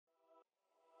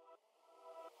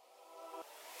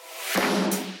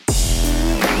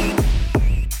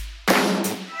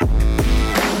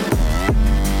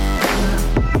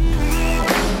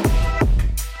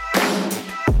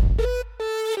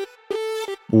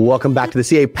Welcome back to the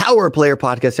CA Power Player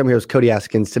Podcast. I'm here with Cody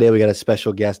Askins. Today we got a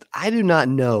special guest. I do not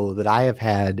know that I have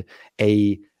had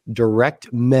a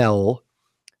direct mail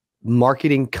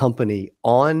marketing company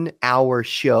on our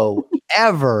show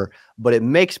ever, but it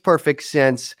makes perfect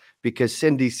sense because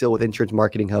Seel with Insurance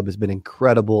Marketing Hub has been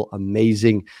incredible,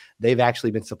 amazing. They've actually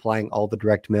been supplying all the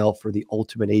direct mail for the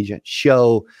Ultimate Agent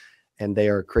show, and they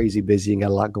are crazy busy and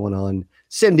got a lot going on.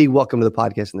 Cindy, welcome to the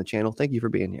podcast and the channel. Thank you for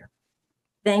being here.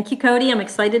 Thank you, Cody. I'm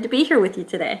excited to be here with you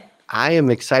today. I am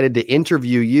excited to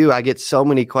interview you. I get so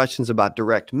many questions about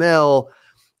direct mail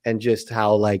and just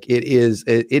how like it is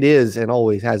and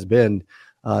always has been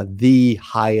the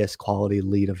highest quality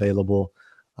lead available,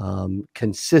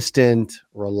 consistent,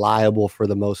 reliable for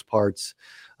the most parts.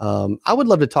 I would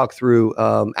love to talk through,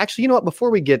 actually, you know what, before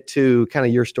we get to kind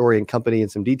of your story and company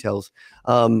and some details,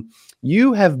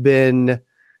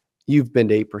 you've been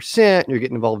to 8%, you're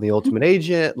getting involved in the Ultimate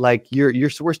Agent. Like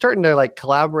we're starting to like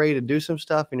collaborate and do some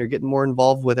stuff, and you're getting more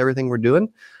involved with everything we're doing.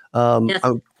 Yes.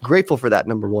 I'm grateful for that,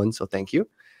 number one. So thank you.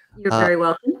 You're very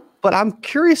welcome. But I'm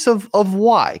curious of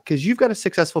why, because you've got a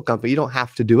successful company. You don't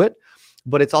have to do it,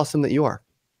 but it's awesome that you are.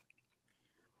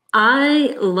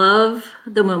 I love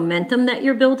the momentum that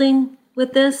you're building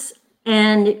with this,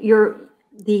 and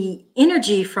the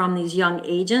energy from these young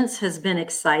agents has been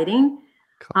exciting.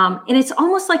 And it's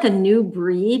almost like a new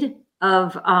breed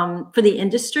of for the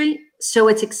industry. So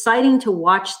it's exciting to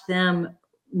watch them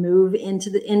move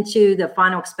into the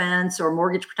final expense or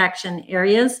mortgage protection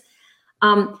areas.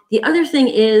 The other thing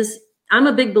is, I'm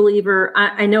a big believer.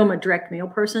 I know I'm a direct mail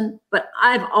person, but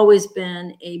I've always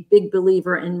been a big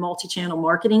believer in multi-channel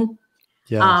marketing.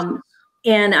 Yes.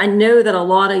 And I know that a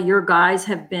lot of your guys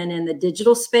have been in the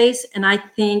digital space, and I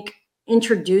think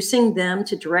introducing them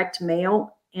to direct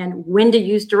mail and when to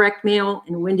use direct mail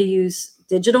and when to use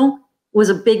digital was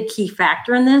a big key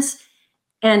factor in this.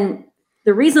 And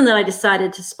the reason that I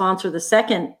decided to sponsor the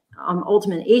second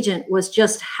Ultimate Agent was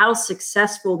just how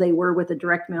successful they were with the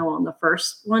direct mail on the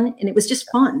first one. And it was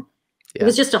just fun. Yeah. It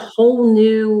was just a whole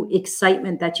new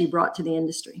excitement that you brought to the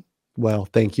industry. Well,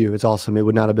 thank you. It's awesome. It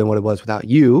would not have been what it was without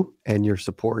you and your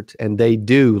support. And they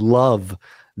do love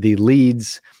the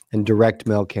leads and direct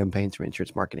mail campaigns from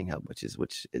Insurance Marketing Hub, which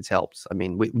it helps. I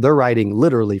mean, they're writing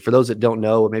literally, for those that don't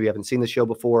know, or maybe haven't seen the show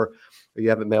before, or you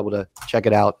haven't been able to check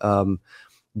it out.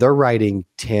 They're writing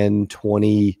 10,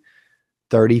 20,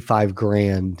 35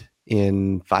 grand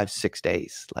in 5-6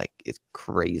 days. Like, it's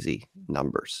crazy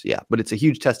numbers. Yeah. But it's a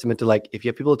huge testament to, like, if you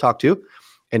have people to talk to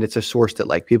and it's a source that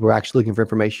like people are actually looking for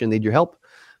information, need your help,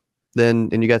 then,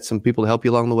 and you got some people to help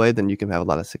you along the way, then you can have a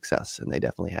lot of success. And they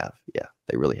definitely have. Yeah,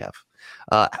 they really have.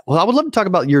 Well, I would love to talk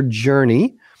about your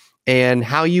journey and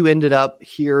how you ended up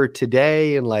here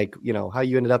today, and like, you know, how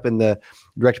you ended up in the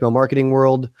direct mail marketing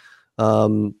world,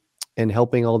 and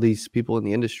helping all these people in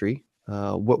the industry.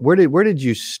 Where did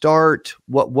you start?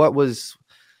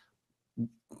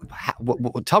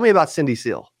 Tell me about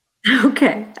Seel.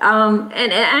 Okay.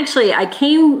 And actually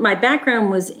my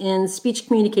background was in speech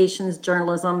communications,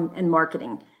 journalism, and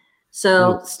marketing.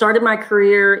 So started my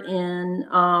career in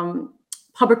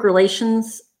public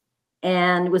relations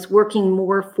and was working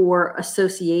more for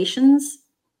associations.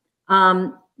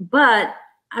 But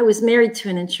I was married to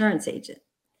an insurance agent.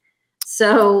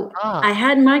 So I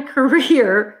had my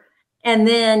career, and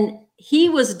then he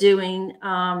was doing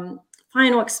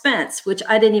final expense, which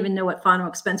I didn't even know what final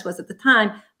expense was at the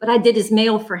time, but I did his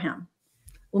mail for him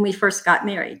when we first got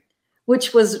married,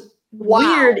 which was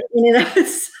weird in and of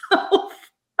itself.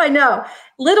 I know.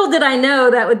 Little did I know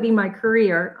that would be my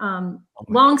career.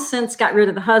 Long since got rid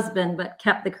of the husband, but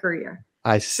kept the career.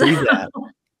 I see that.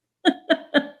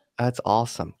 That's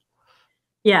awesome.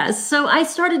 Yeah. So I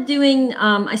started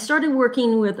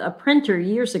working with a printer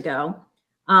years ago,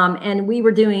 and we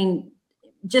were doing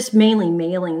just mainly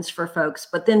mailings for folks.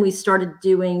 But then we started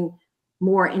doing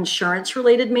more insurance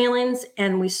related mailings,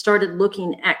 and we started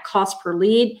looking at cost per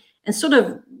lead, and sort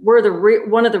of we're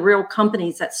one of the real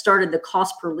companies that started the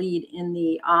cost per lead in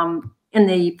the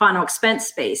final expense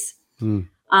space.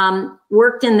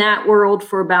 Worked in that world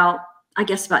for about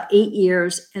 8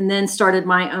 years, and then started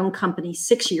my own company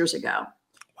 6 years ago.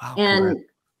 Wow. And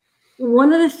correct.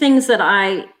 One of the things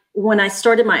that when I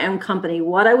started my own company,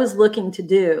 what I was looking to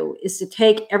do is to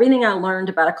take everything I learned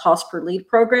about a cost per lead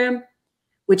program,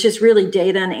 which is really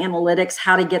data and analytics,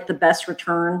 how to get the best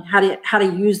return, how to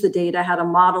use the data, how to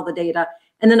model the data,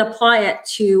 and then apply it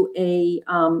to a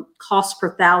cost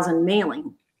per thousand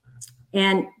mailing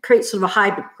and create sort of a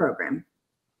hybrid program.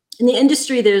 In the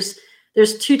industry, there's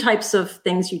two types of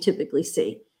things you typically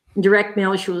see. In direct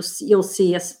mail, you'll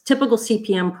see a typical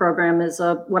CPM program is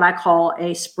what I call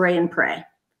a spray and pray.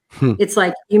 Hmm. It's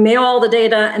like you mail all the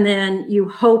data and then you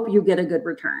hope you get a good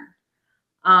return.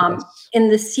 Yes. In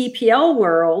the CPL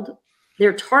world,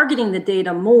 they're targeting the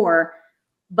data more,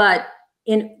 but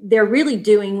they're really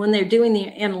doing, when they're doing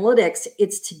the analytics,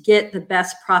 it's to get the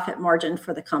best profit margin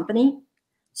for the company.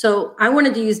 So I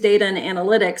wanted to use data and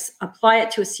analytics, apply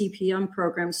it to a CPM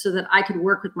program so that I could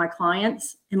work with my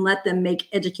clients and let them make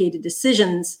educated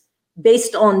decisions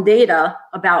based on data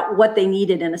about what they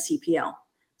needed in a CPL.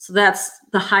 So that's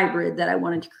the hybrid that I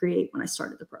wanted to create when I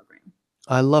started the program.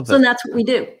 I love So it. that's what we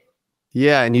do.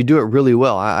 Yeah, and you do it really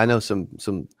well. I know some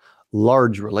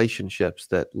large relationships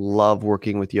that love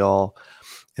working with y'all,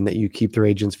 and that you keep their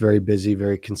agents very busy,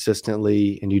 very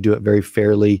consistently, and you do it very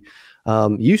fairly.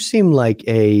 You seem like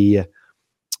a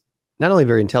not only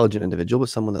very intelligent individual, but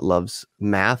someone that loves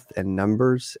math and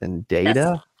numbers and Yes,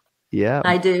 data. Yeah,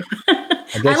 I do. I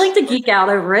I guess. like to geek out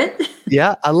over it.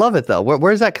 Yeah, I love it though.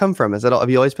 Where does that come from? Is that have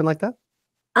you always been like that?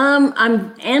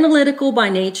 I'm analytical by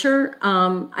nature.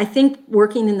 I think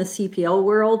working in the CPL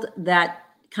world, that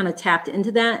kind of tapped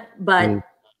into that. But Mm.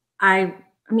 I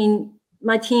mean,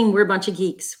 my team, we're a bunch of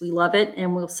geeks. We love it,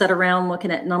 and we'll sit around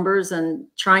looking at numbers and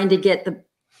trying to get the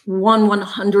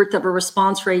 1/100th of a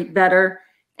response rate better.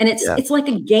 And Yeah. it's like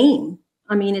a game.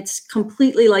 I mean, it's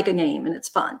completely like a game, and it's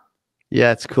fun.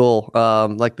 Yeah, it's cool.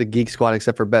 Like the Geek Squad,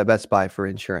 except for Best Buy for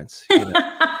insurance. You know?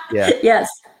 Yeah. Yes.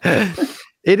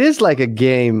 It is like a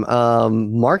game.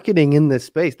 Marketing in this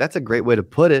space, that's a great way to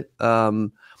put it.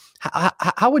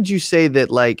 How would you say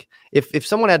that, like, if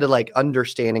someone had to like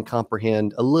understand and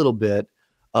comprehend a little bit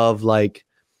of like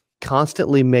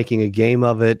constantly making a game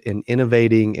of it and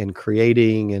innovating and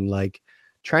creating and like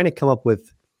trying to come up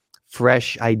with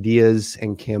fresh ideas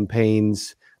and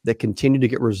campaigns that continue to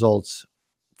get results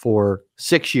for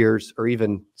 6 years or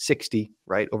even 60,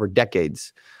 right, over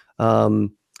decades.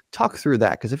 Talk through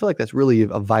that, because I feel like that's really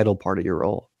a vital part of your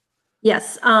role.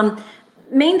 Yes.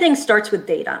 Main thing starts with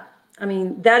data. I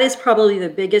mean, that is probably the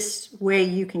biggest way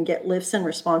you can get lifts and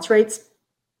response rates.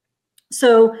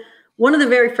 So one of the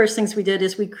very first things we did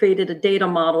is we created a data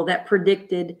model that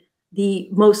predicted the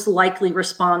most likely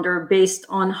responder based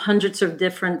on hundreds of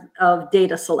different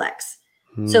data selects.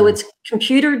 So Hmm. it's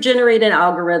computer generated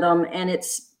algorithm, and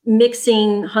it's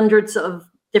mixing hundreds of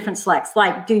different selects.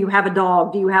 Like, do you have a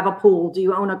dog? Do you have a pool? Do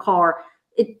you own a car?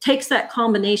 It takes that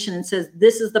combination and says,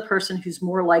 this is the person who's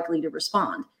more likely to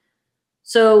respond.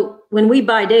 So when we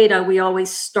buy data, we always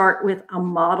start with a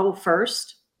model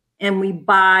first, and we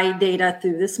buy data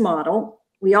through this model.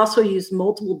 We also use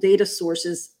multiple data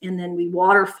sources, and then we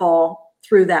waterfall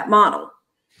through that model.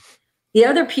 The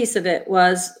other piece of it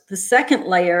was the second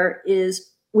layer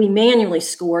is we manually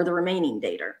score the remaining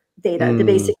data to Mm.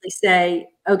 basically say,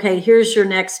 okay, here's your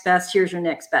next best, here's your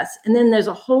next best. And then there's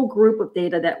a whole group of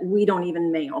data that we don't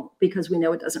even mail because we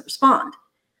know it doesn't respond.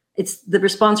 It's the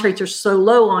response rates are so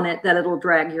low on it that it'll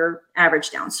drag your average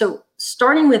down. So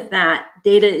starting with that,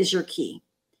 data is your key.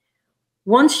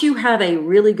 Once you have a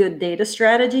really good data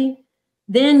strategy,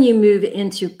 then you move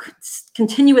into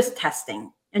continuous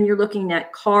testing, and you're looking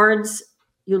at cards,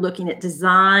 you're looking at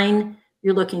design,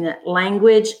 you're looking at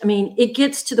language. I mean, it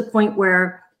gets to the point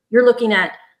where you're looking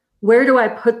at, where do I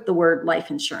put the word life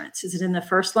insurance? Is it in the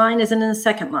first line? Is it in the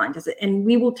second line? Does it? And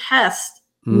we will test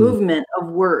Mm. movement of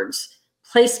words,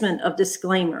 placement of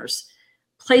disclaimers,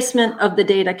 placement of the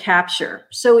data capture.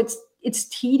 So it's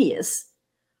tedious,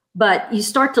 but you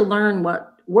start to learn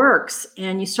what works,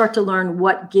 and you start to learn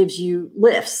what gives you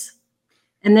lifts.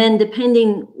 And then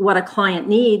depending what a client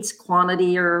needs,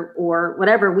 quantity or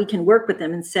whatever, we can work with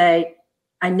them and say,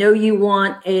 I know you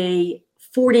want a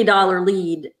 $40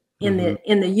 lead in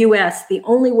Mhm. the US. The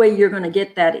only way you're going to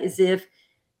get that is if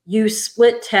you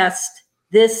split test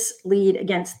this lead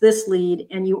against this lead,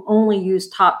 and you only use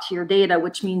top tier data,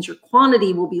 which means your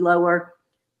quantity will be lower,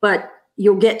 but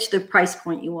you'll get to the price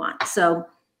point you want. So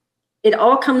it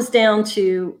all comes down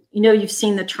to, you've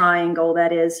seen the triangle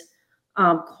that is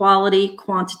quality,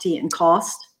 quantity, and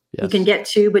cost. You can Yes. get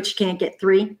 2, but you can't get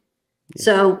 3. Yeah.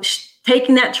 So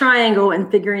taking that triangle and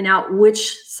figuring out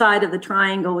which side of the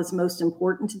triangle is most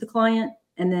important to the client,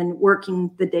 and then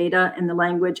working the data and the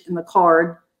language and the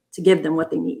card to give them what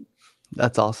they need.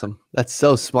 That's awesome. That's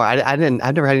so smart. I've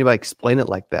never had anybody explain it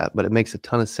like that, but it makes a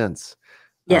ton of sense.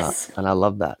 Yes. And I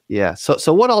love that. Yeah.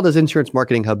 So what all does Insurance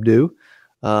Marketing Hub do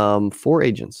for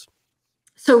agents?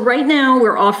 So right now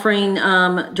we're offering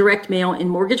direct mail in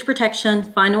mortgage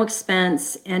protection, final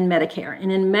expense, and Medicare.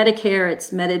 And in Medicare,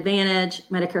 it's Med Advantage,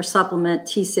 Medicare Supplement,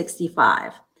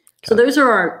 T65. So those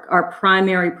are our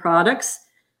primary products.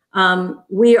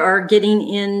 We are getting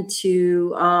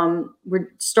into,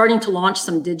 we're starting to launch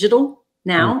some digital.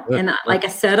 now. Good. And like I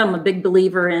said, I'm a big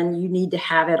believer in you need to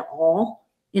have it all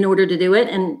in order to do it.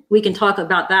 And we can talk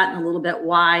about that in a little bit,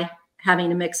 why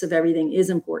having a mix of everything is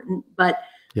important. But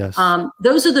Yes.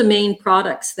 those are the main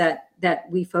products that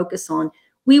we focus on.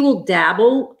 We will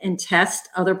dabble and test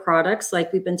other products.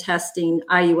 Like we've been testing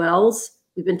IULs,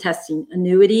 we've been testing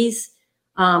annuities,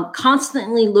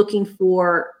 constantly looking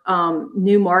for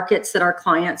new markets that our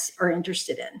clients are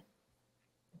interested in.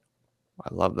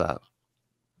 I love that.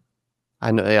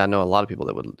 I know a lot of people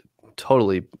that would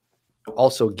totally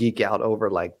also geek out over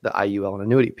like the IUL and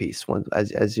annuity piece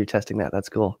as you're testing that. That's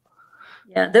cool.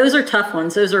 Yeah, those are tough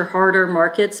ones. Those are harder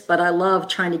markets, but I love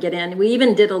trying to get in. We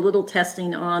even did a little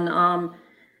testing on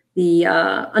the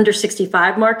under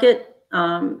 65 market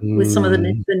with some of the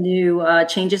new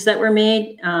changes that were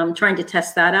made, trying to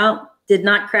test that out. Did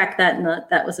not crack that nut.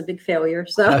 That was a big failure.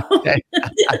 So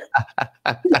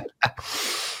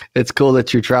it's cool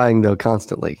that you're trying though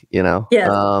constantly, you know? Yeah.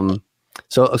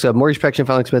 So mortgage protection,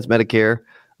 final expense, Medicare.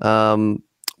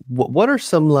 What are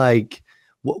some like,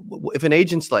 if an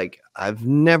agent's like, I've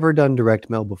never done direct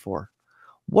mail before,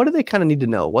 what do they kind of need to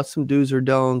know? What's some do's or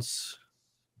don'ts?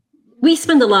 We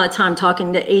spend a lot of time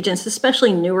talking to agents,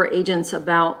 especially newer agents,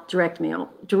 about direct mail.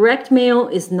 Direct mail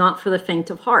is not for the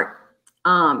faint of heart.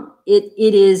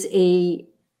 It is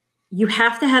you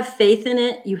have to have faith in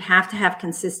it. You have to have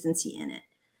consistency in it,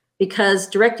 because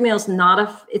direct mail is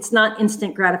it's not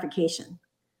instant gratification.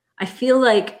 I feel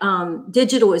like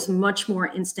digital is much more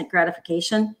instant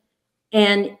gratification,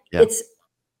 and it's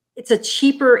a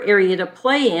cheaper area to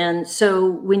play in.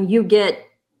 So when you get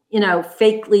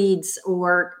fake leads,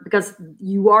 or because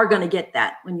you are going to get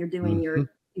that when you're doing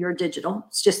your digital,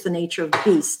 it's just the nature of the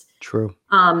beast. True.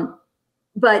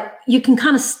 But you can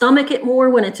kind of stomach it more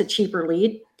when it's a cheaper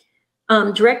lead.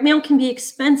 Direct mail can be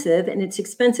expensive, and it's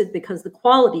expensive because the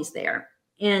quality's there.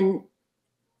 And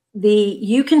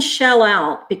you can shell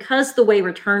out, because the way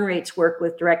return rates work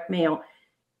with direct mail,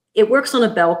 it works on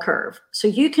a bell curve. So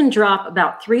you can drop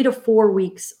about 3 to 4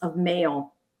 weeks of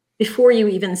mail before you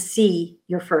even see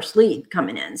your first lead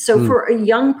coming in. So for a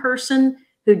young person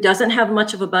who doesn't have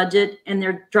much of a budget and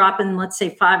they're dropping, let's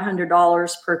say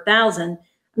 $500 per 1,000,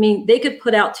 I mean, they could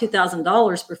put out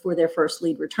 $2,000 before their first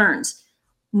lead returns.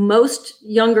 Most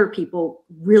younger people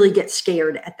really get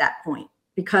scared at that point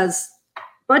because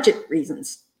budget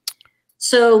reasons.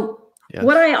 So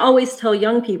what I always tell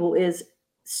young people is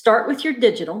start with your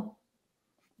digital,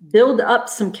 build up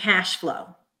some cash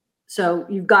flow. So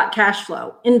you've got cash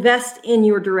flow, invest in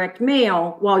your direct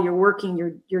mail while you're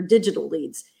working your digital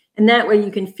leads. And that way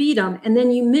you can feed them, and then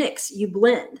you mix, you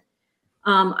blend.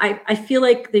 I feel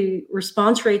like the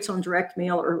response rates on direct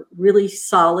mail are really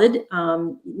solid.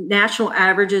 National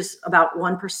average is about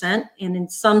 1%. And in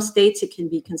some states, it can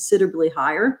be considerably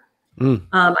higher.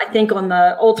 I think on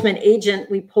the Ultimate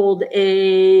Agent, we pulled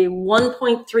a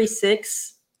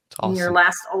 1.36 in your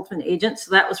last Ultimate Agent.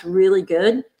 So that was really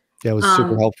good. Yeah, it was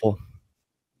super helpful.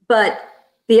 But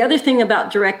the other thing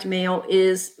about direct mail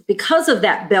is, because of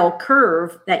that bell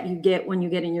curve that you get when you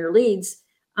get in your leads,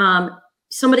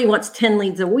 somebody wants 10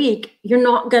 leads a week, you're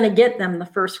not going to get them the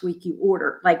first week you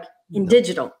order. Like in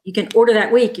digital, you can order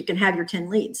that week, you can have your 10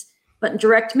 leads. But in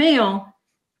direct mail,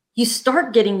 you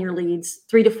start getting your leads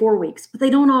 3 to 4 weeks, but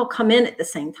they don't all come in at the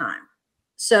same time.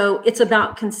 So it's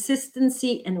about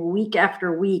consistency and week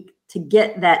after week to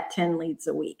get that 10 leads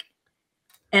a week.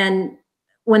 And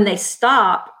when they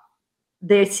stop,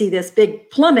 they see this big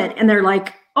plummet and they're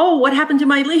like, oh, what happened to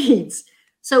my leads?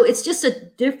 So it's just a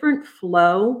different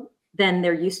flow than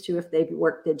they're used to if they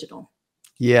work digital.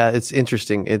 Yeah, it's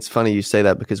interesting. It's funny you say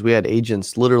that, because we had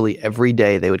agents literally every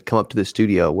day. They would come up to the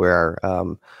studio where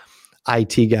our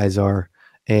IT guys are,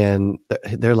 and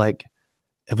they're like,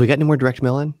 have we got any more direct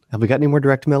mail in? Have we got any more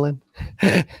direct mail in?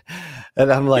 And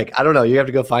I'm like, I don't know. You have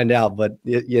to go find out. But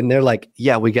and they're like,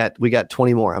 yeah, we got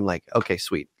 20 more. I'm like, okay,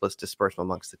 sweet. Let's disperse them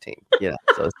amongst the team. Yeah,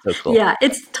 so it's so cool. Yeah,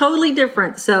 it's totally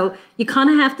different. So you kind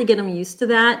of have to get them used to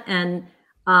that, and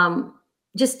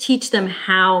just teach them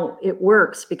how it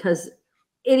works, because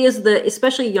it is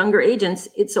especially younger agents,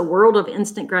 it's a world of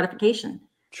instant gratification.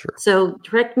 Sure. So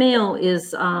direct mail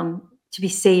is to be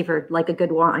savored like a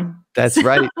good wine. That's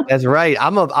right. That's right.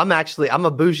 I'm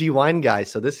a bougie wine guy,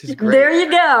 so this is great. There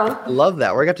you go. I love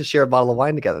that. We're going to have to share a bottle of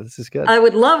wine together. This is good. I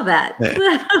would love that.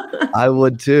 I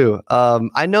would too.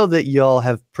 I know that y'all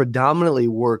have predominantly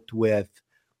worked with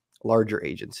larger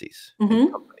agencies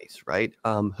and companies, right?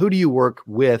 Who do you work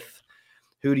with?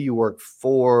 Who do you work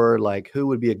for? Like, who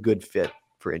would be a good fit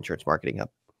for Insurance Marketing Hub?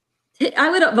 I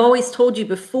would have always told you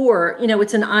before,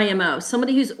 it's an IMO,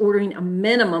 somebody who's ordering a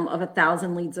minimum of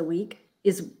 1,000 leads a week.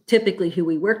 is typically who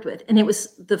we worked with. And it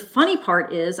was, the funny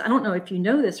part is, I don't know if you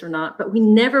know this or not, but we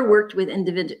never worked with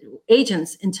individual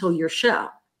agents until your show.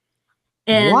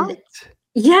 And What?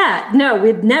 yeah, no,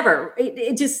 we'd never,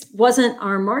 it just wasn't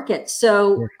our market.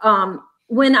 So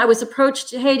when I was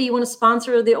approached, hey, do you want to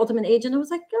sponsor The Ultimate Agent? I was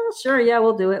like, oh, sure. Yeah,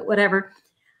 we'll do it. Whatever.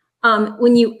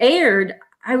 When you aired,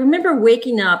 I remember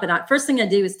waking up and first thing I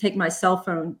did was take my cell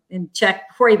phone and check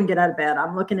before I even get out of bed.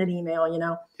 I'm looking at email,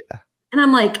 Yeah. And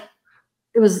I'm like,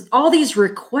 it was all these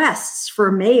requests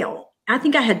for mail. I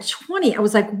think I had 20. I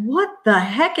was like, what the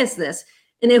heck is this?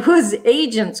 And it was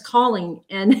agents calling,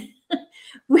 and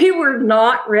we were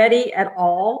not ready at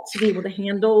all to be able to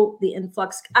handle the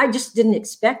influx. I just didn't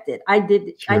expect it. I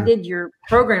did your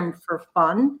program for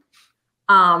fun.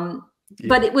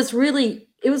 But it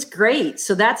was great.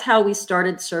 So that's how we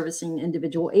started servicing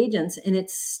individual agents. And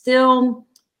it's still,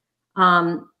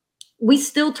 we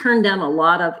still turn down a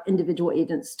lot of individual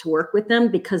agents to work with them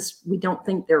because we don't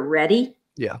think they're ready.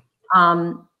 Yeah.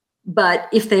 But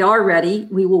if they are ready,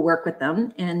 we will work with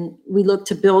them, and we look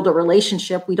to build a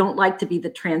relationship. We don't like to be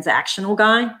the transactional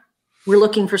guy. We're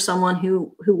looking for someone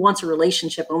who wants a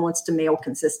relationship and wants to mail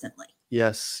consistently.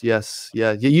 Yes.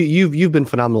 Yeah. You've been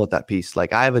phenomenal at that piece.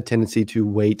 Like, I have a tendency to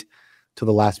wait till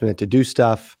the last minute to do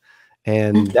stuff,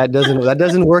 and that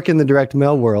doesn't work in the direct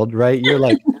mail world, right? You're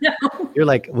like, no. You're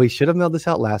like, we should have mailed this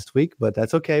out last week, but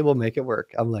that's okay. We'll make it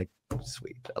work. I'm like,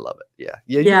 sweet. I love it. Yeah.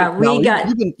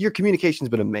 Your communication's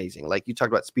been amazing. Like, you talked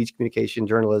about speech communication,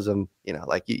 journalism,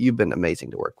 like you've been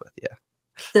amazing to work with. Yeah.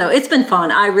 So it's been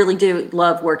fun. I really do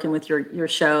love working with your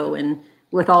show and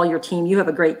with all your team. You have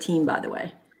a great team, by the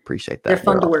way. Appreciate that. They're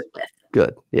fun to work with.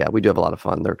 Good. Yeah. We do have a lot of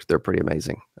fun. They're pretty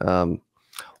amazing.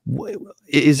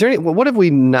 Is there what have we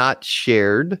not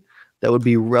shared that would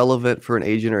be relevant for an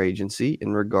agent or agency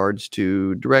in regards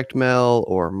to direct mail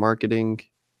or marketing?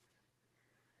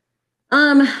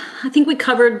 I think we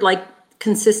covered like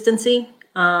consistency.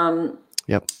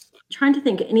 Yep. Trying to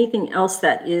think of anything else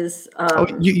that is.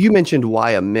 You mentioned why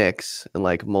a mix and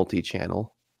like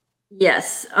multi-channel.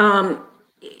 Yes. I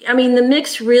mean, the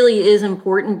mix really is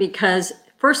important because,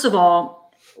 first of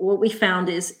all, what we found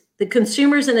is the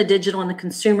consumers in a digital and the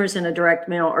consumers in a direct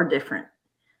mail are different.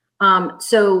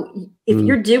 So if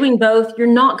you're doing both, you're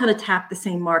not going to tap the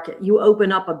same market. You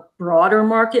open up a broader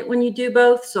market when you do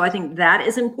both. So I think that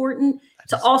is important.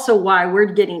 It's also why we're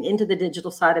getting into the digital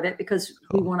side of it, because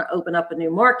we want to open up a new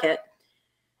market.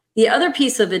 The other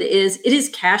piece of it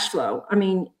is cash flow. I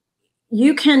mean,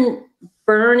 you can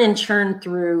burn and churn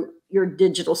through your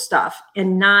digital stuff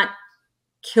and not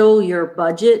kill your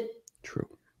budget. True.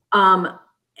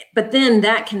 But then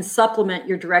that can supplement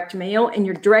your direct mail, and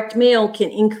your direct mail can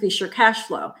increase your cash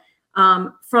flow.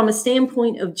 From a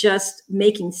standpoint of just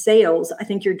making sales, I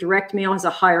think your direct mail has a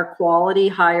higher quality,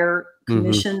 higher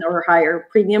commission or higher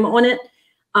premium on it.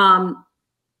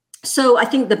 So I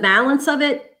think the balance of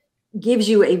it gives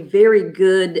you a very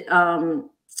good,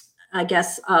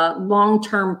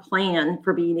 long-term plan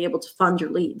for being able to fund your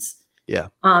leads. Yeah.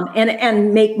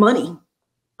 And make money.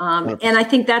 And I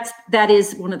think that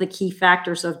is one of the key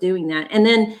factors of doing that. And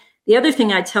then the other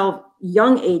thing I tell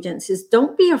young agents is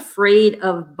don't be afraid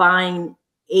of buying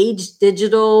aged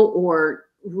digital or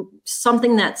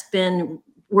something that's been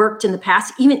worked in the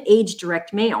past, even aged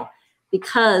direct mail,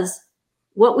 because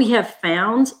what we have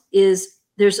found is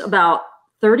there's about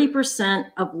 30%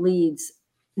 of leads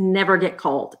never get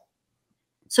called.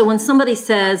 So when somebody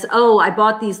says, oh, I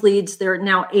bought these leads, they're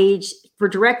now aged, for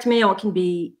direct mail, it can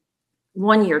be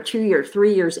 1 year, 2 years,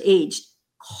 3 years aged.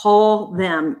 Call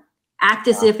them, act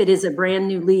as if it is a brand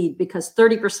new lead, because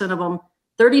 30% of them,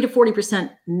 30 to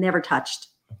 40% never touched.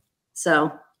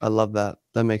 So I love that.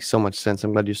 That makes so much sense.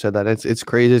 I'm glad you said that. It's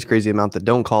crazy. It's crazy amount that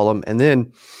don't call them. And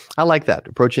then I like that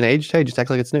approaching aged. Hey, just act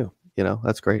like it's new.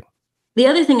 That's great. The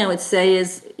other thing I would say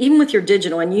is, even with your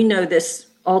digital, and you know this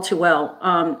all too well,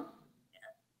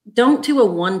 don't do a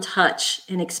one touch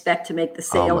and expect to make the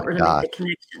sale or to make the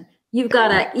connection. You've got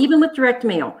to, even with direct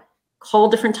mail, call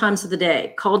different times of the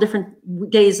day, call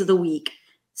different days of the week,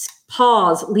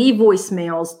 pause, leave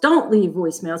voicemails, don't leave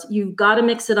voicemails. You've got to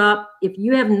mix it up. If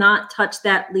you have not touched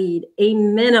that lead a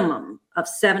minimum of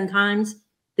 7 times,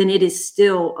 then it is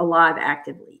still a live,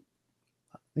 active lead.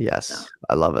 Yes. So.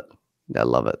 I love it. I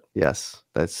love it. Yes.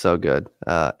 That's so good.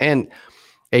 And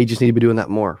agents need to be doing that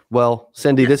more. Well,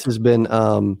 Cindy, this has been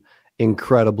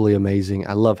incredibly amazing.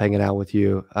 I love hanging out with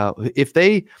you. If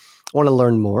they want to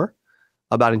learn more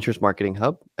about Insurance Marketing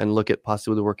Hub and look at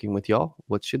possibly working with y'all,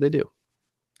 what should they do?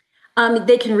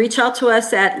 They can reach out to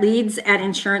us at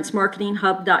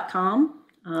leads@insurancemarketinghub.com.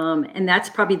 And that's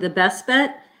probably the best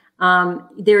bet.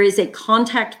 There is a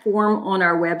contact form on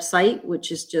our website,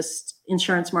 which is just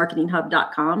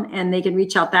insurancemarketinghub.com, and they can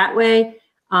reach out that way.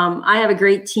 I have a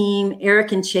great team.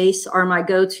 Eric and Chase are my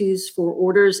go-tos for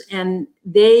orders. And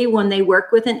when they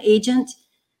work with an agent,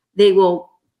 they will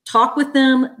talk with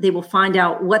them. They will find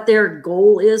out what their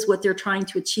goal is, what they're trying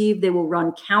to achieve. They will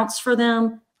run counts for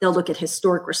them. They'll look at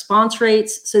historic response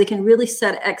rates so they can really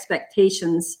set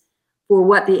expectations for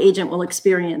what the agent will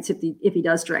experience if he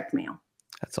does direct mail.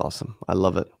 That's awesome. I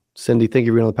love it. Cindy, thank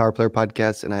you for being on the Power Player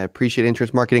Podcast, and I appreciate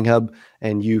Insurance Marketing Hub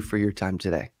and you for your time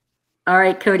today. All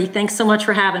right, Cody, thanks so much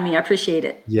for having me. I appreciate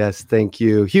it. Yes, thank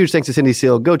you. Huge thanks to Cindy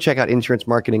Seel. Go check out Insurance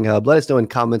Marketing Hub. Let us know in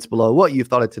comments below what you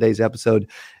thought of today's episode,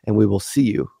 and we will see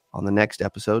you on the next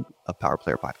episode of Power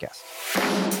Player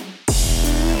Podcast.